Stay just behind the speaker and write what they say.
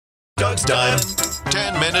Doug's Dime.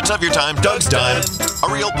 10 minutes of your time, Doug's Dime.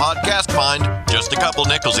 A real podcast find. Just a couple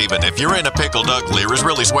nickels even. If you're in a pickle, Doug Lear is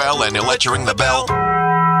really swell and he'll let you ring the bell.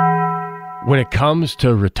 When it comes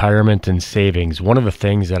to retirement and savings, one of the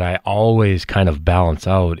things that I always kind of balance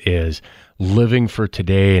out is living for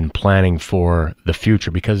today and planning for the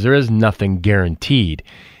future, because there is nothing guaranteed.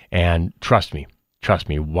 And trust me,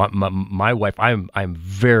 my wife, I'm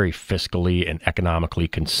very fiscally and economically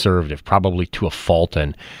conservative, probably to a fault.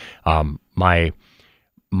 And my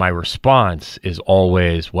response is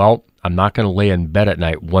always, well, I'm not going to lay in bed at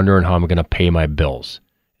night wondering how I'm going to pay my bills.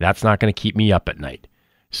 That's not going to keep me up at night.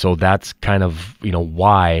 So that's kind of,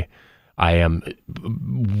 why I am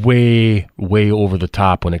way, way over the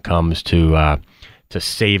top when it comes to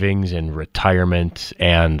savings and retirement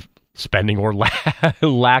and spending or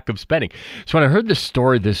lack of spending. So when I heard this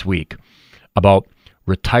story this week about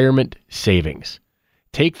retirement savings,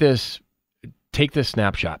 take this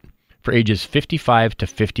snapshot. For ages 55 to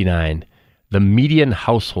 59, the median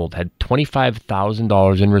household had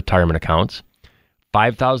 $25,000 in retirement accounts,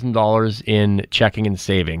 $5,000 in checking and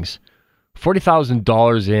savings,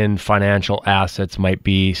 $40,000 in financial assets, might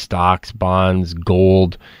be stocks, bonds,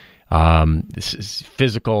 gold,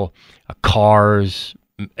 physical, cars,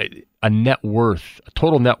 a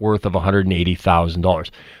total net worth of $180,000.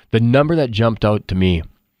 The number that jumped out to me,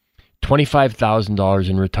 $25,000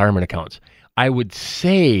 in retirement accounts. I would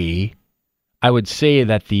say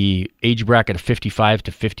that the age bracket of 55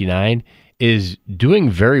 to 59 is doing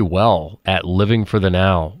very well at living for the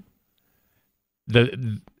now.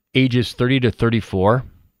 The ages 30 to 34,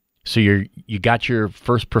 so you got your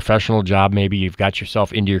first professional job, maybe you've got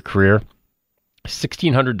yourself into your career,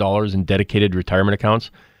 $1,600 in dedicated retirement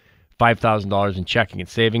accounts, $5,000 in checking and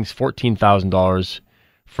savings, $14,000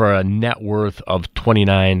 for a net worth of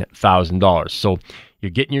 $29,000. So you're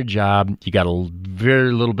getting your job, you got a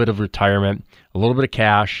very little bit of retirement, a little bit of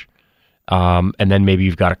cash, and then maybe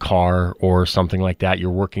you've got a car or something like that. You're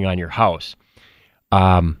working on your house.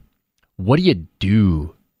 What do you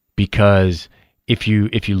do? Because if you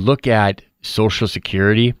look at Social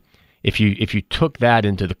Security, if you took that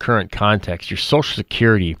into the current context, your Social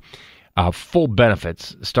Security full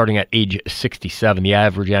benefits starting at age 67, the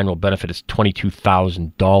average annual benefit is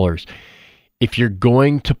 $22,000. If you're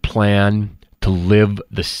going to plan to live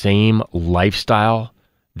the same lifestyle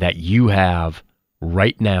that you have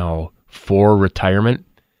right now for retirement,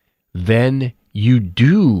 then you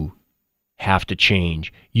do have to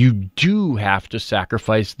change. You do have to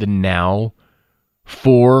sacrifice the now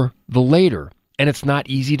for the later. And it's not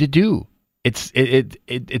easy to do. It's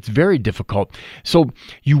very difficult. So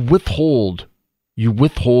you withhold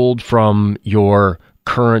from your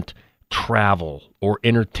current travel or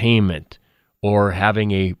entertainment or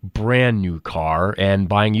having a brand new car and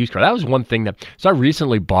buying a used car. That was one thing so I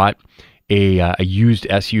recently bought a used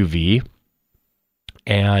SUV,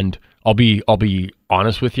 and I'll be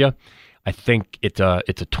honest with you. I think it's a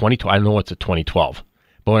 2012. I know it's a 2012,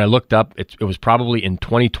 but when I looked up, it was probably in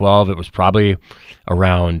 2012. It was probably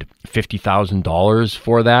around $50,000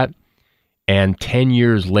 for that, and 10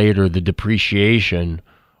 years later, the depreciation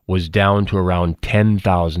was down to around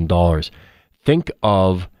 $10,000. Think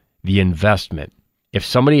of the investment. If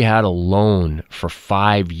somebody had a loan for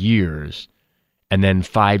 5 years, and then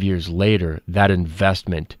 5 years later, that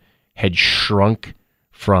investment had shrunk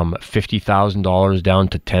from $50,000 down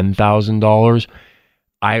to $10,000,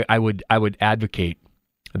 I would advocate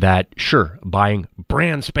that, sure, buying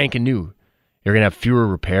brand spanking new, you're going to have fewer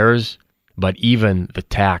repairs, but even the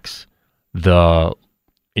tax, the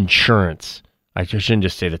insurance, I shouldn't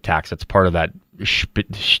just say the tax, that's part of that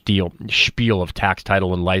spiel of tax,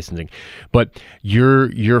 title, and licensing, but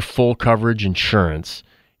your full coverage insurance,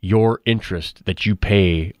 your interest that you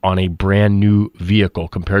pay on a brand new vehicle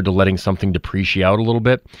compared to letting something depreciate out a little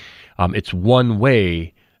bit, it's one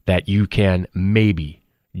way that you can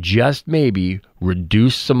just maybe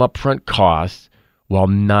reduce some upfront costs while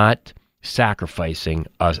not sacrificing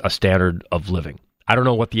a standard of living. I don't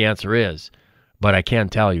know what the answer is, but I can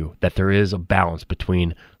tell you that there is a balance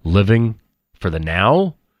between living for the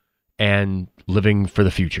now and living for the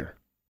future.